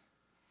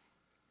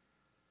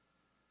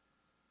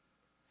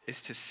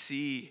 is to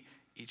see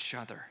each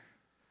other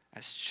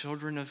as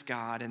children of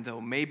God, and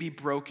though maybe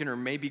broken or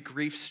maybe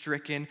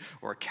grief-stricken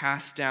or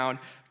cast down,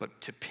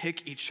 but to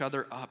pick each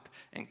other up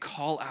and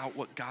call out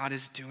what God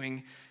is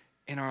doing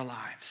in our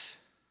lives.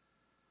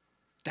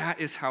 That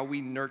is how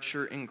we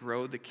nurture and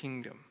grow the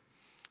kingdom.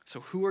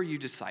 So who are you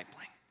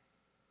discipling?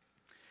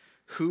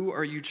 Who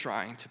are you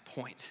trying to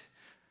point,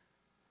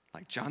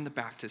 like John the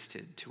Baptist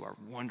did, to our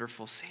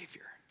wonderful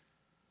Savior?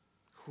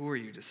 Who are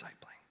you discipling?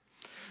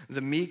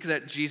 The meek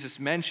that Jesus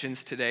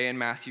mentions today in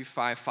Matthew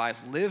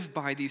 5:5 live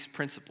by these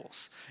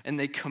principles, and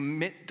they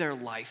commit their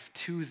life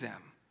to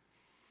them.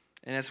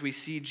 And as we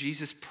see,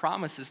 Jesus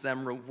promises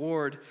them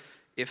reward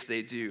if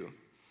they do.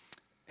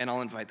 And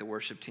I'll invite the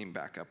worship team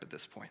back up at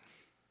this point.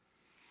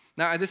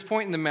 Now, at this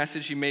point in the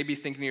message, you may be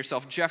thinking to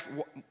yourself, Jeff,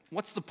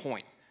 what's the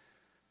point?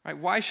 Right?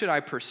 Why should I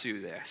pursue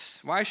this?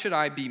 Why should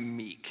I be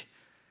meek?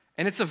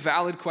 And it's a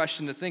valid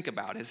question to think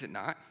about, is it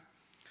not?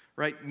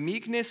 Right?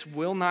 Meekness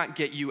will not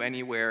get you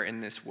anywhere in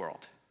this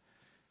world.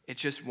 It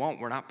just won't.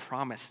 We're not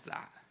promised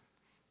that.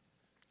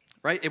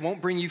 Right? It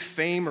won't bring you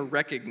fame or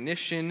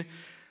recognition.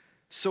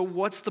 So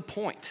what's the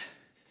point?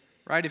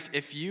 Right?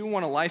 If you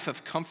want a life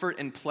of comfort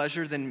and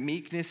pleasure, then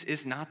meekness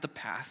is not the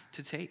path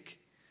to take.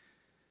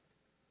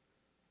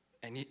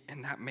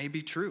 And that may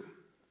be true.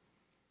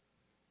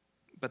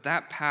 But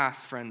that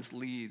path, friends,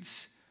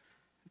 leads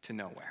to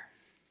nowhere.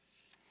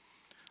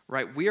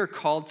 Right? We are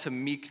called to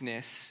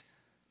meekness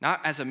not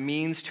as a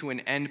means to an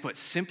end, but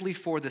simply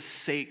for the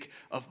sake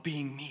of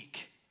being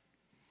meek.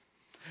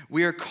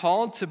 We are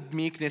called to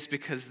meekness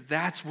because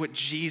that's what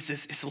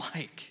Jesus is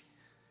like.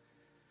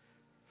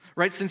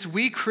 Right? Since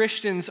we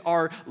Christians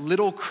are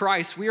little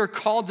Christ, we are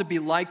called to be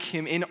like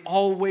him in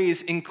all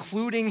ways,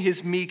 including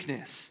his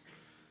meekness.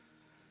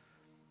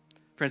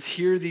 Friends,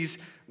 hear these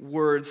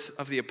words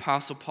of the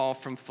Apostle Paul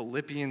from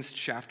Philippians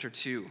chapter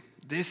 2.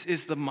 This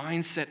is the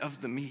mindset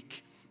of the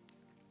meek.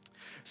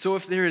 So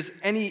if there is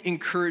any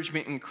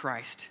encouragement in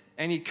Christ,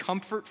 any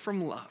comfort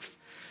from love,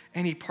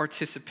 any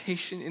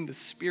participation in the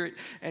Spirit,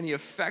 any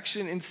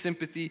affection and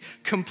sympathy,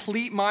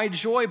 complete my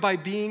joy by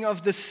being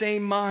of the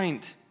same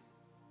mind,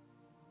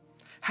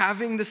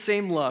 having the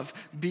same love,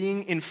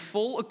 being in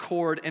full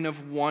accord and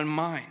of one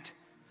mind.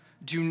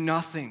 Do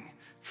nothing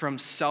from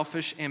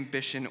selfish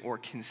ambition or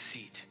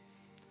conceit,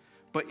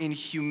 but in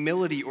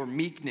humility or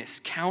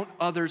meekness, count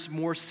others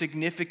more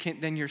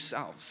significant than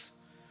yourselves.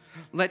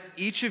 Let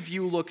each of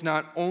you look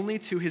not only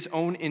to his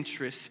own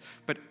interests,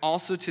 but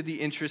also to the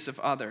interests of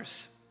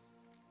others.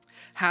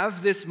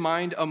 Have this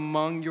mind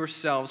among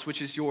yourselves,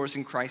 which is yours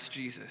in Christ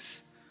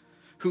Jesus,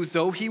 who,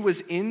 though he was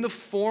in the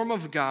form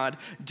of God,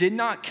 did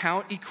not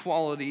count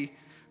equality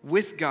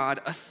with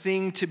God a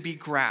thing to be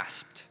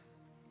grasped,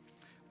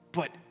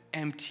 but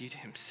emptied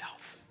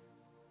himself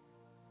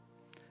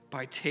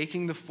by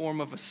taking the form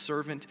of a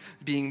servant,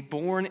 being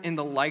born in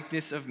the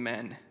likeness of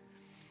men.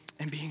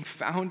 And being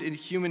found in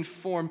human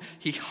form,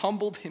 he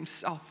humbled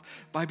himself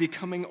by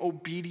becoming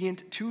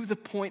obedient to the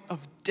point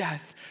of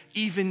death,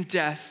 even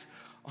death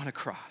on a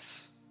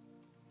cross.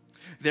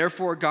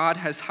 Therefore, God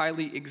has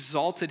highly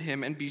exalted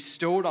him and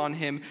bestowed on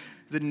him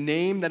the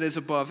name that is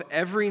above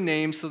every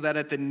name, so that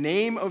at the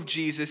name of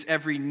Jesus,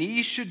 every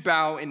knee should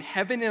bow in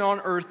heaven and on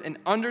earth and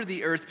under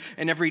the earth,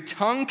 and every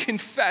tongue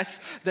confess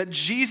that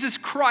Jesus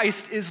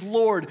Christ is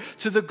Lord,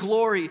 to the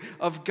glory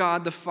of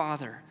God the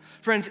Father.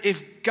 Friends,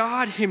 if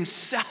God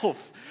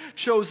himself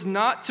chose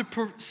not to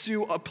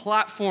pursue a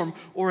platform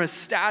or a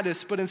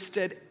status, but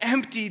instead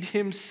emptied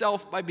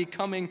himself by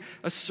becoming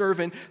a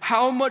servant,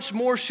 how much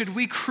more should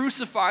we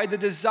crucify the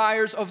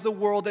desires of the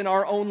world in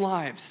our own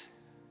lives?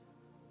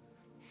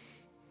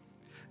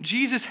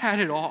 Jesus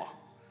had it all.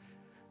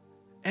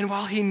 And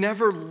while he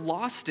never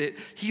lost it,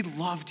 he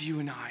loved you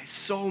and I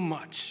so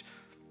much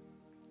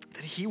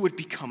that he would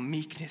become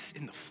meekness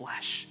in the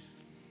flesh.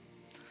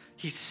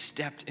 He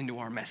stepped into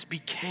our mess,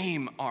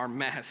 became our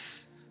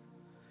mess,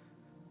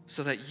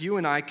 so that you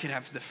and I could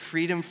have the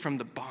freedom from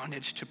the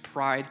bondage to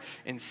pride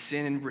and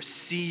sin and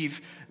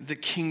receive the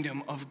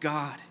kingdom of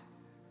God.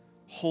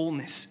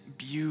 Wholeness,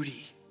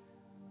 beauty,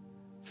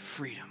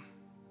 freedom.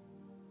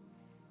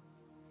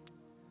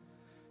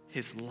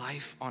 His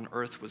life on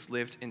earth was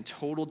lived in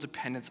total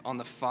dependence on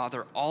the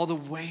Father all the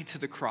way to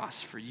the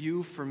cross for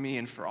you, for me,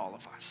 and for all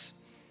of us.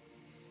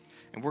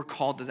 And we're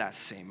called to that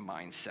same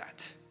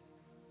mindset.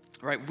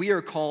 right? We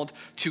are called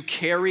to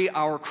carry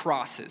our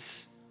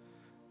crosses,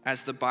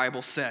 as the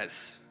Bible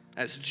says,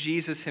 as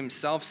Jesus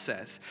himself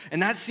says.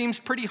 And that seems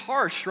pretty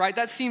harsh, right?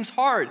 That seems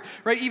hard,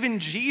 right? Even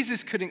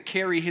Jesus couldn't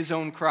carry his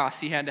own cross.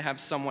 He had to have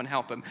someone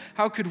help him.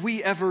 How could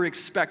we ever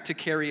expect to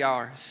carry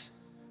ours?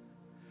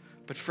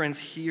 But friends,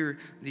 hear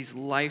these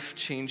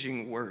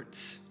life-changing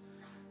words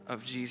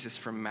of Jesus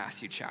from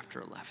Matthew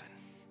chapter 11.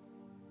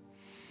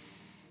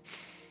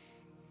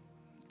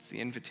 It's the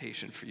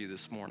invitation for you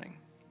this morning.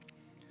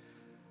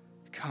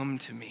 Come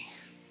to me,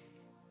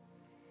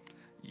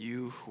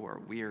 you who are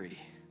weary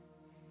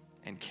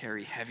and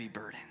carry heavy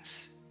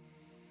burdens,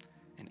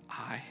 and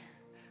I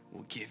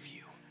will give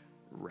you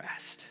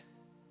rest.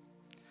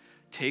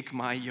 Take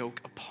my yoke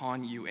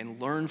upon you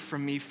and learn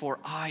from me, for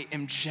I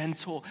am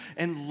gentle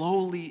and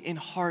lowly in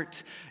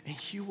heart,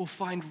 and you will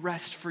find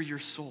rest for your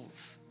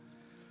souls.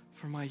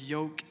 For my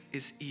yoke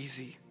is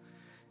easy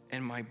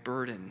and my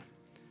burden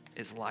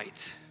is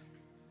light.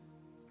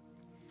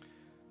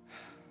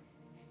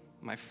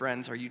 My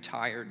friends, are you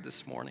tired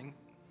this morning?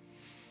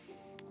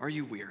 Are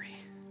you weary?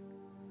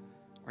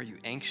 Are you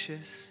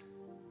anxious?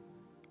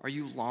 Are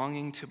you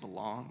longing to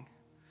belong?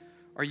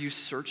 Are you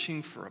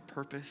searching for a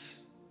purpose?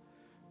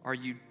 Are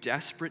you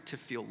desperate to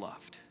feel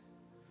loved?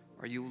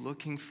 Are you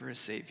looking for a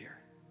Savior?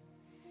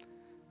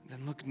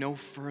 Then look no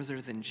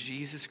further than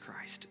Jesus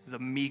Christ, the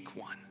meek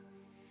one,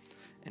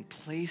 and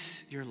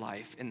place your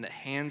life in the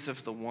hands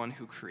of the one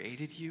who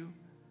created you,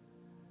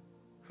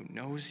 who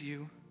knows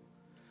you,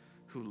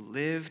 who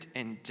lived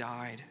and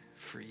died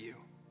for you.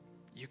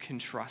 You can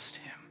trust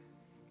him.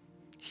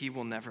 He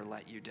will never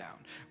let you down.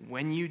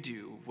 When you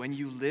do, when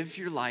you live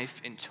your life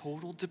in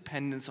total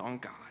dependence on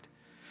God,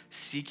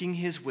 seeking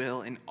his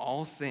will in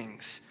all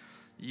things,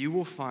 you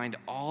will find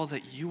all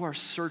that you are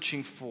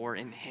searching for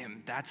in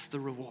him. That's the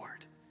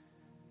reward.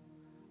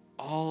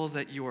 All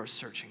that you are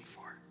searching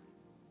for.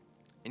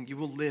 And you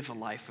will live a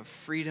life of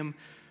freedom,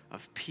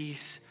 of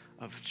peace,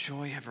 of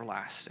joy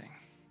everlasting.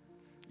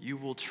 You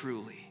will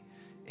truly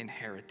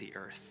inherit the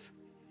earth.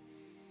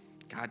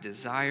 God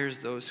desires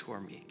those who are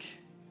meek.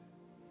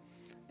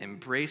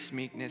 Embrace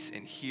meekness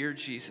and hear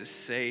Jesus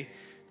say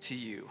to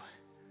you,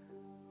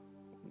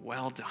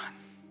 well done,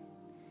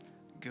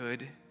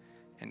 good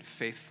and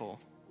faithful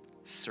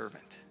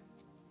servant.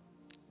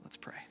 Let's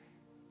pray.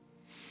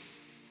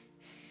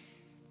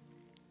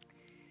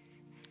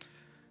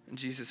 And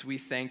Jesus, we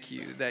thank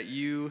you that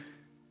you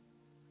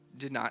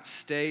did not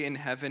stay in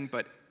heaven,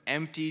 but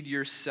emptied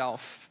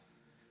yourself.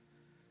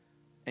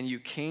 And you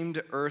came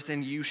to earth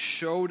and you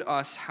showed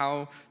us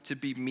how to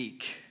be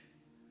meek,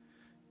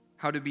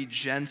 how to be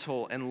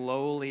gentle and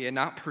lowly and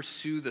not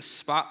pursue the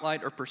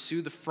spotlight or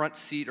pursue the front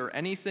seat or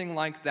anything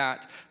like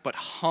that, but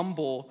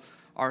humble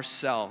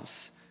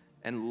ourselves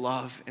and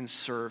love and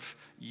serve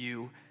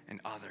you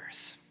and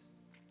others.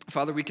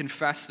 Father, we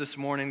confess this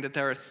morning that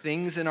there are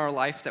things in our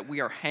life that we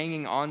are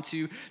hanging on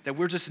to, that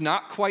we're just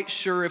not quite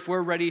sure if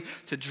we're ready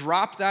to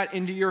drop that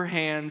into your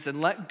hands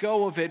and let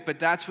go of it, but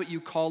that's what you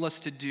call us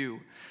to do.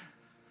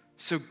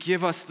 So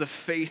give us the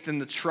faith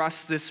and the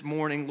trust this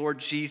morning, Lord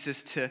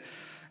Jesus, to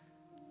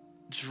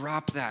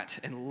drop that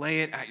and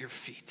lay it at your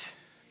feet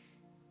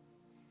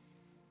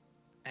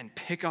and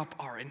pick up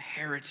our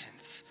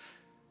inheritance,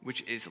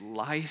 which is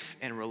life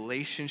and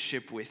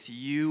relationship with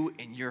you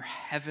in your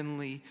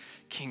heavenly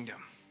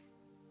kingdom,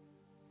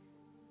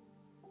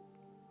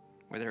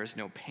 where there is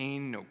no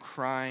pain, no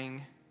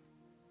crying,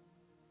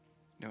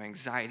 no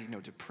anxiety, no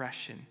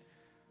depression.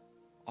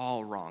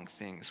 All wrong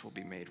things will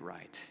be made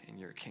right in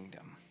your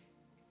kingdom.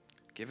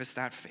 Give us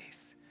that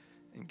faith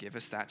and give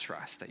us that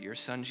trust that your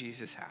son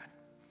Jesus had.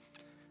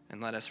 And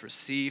let us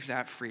receive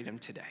that freedom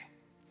today.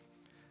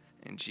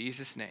 In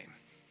Jesus' name,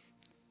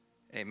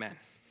 amen.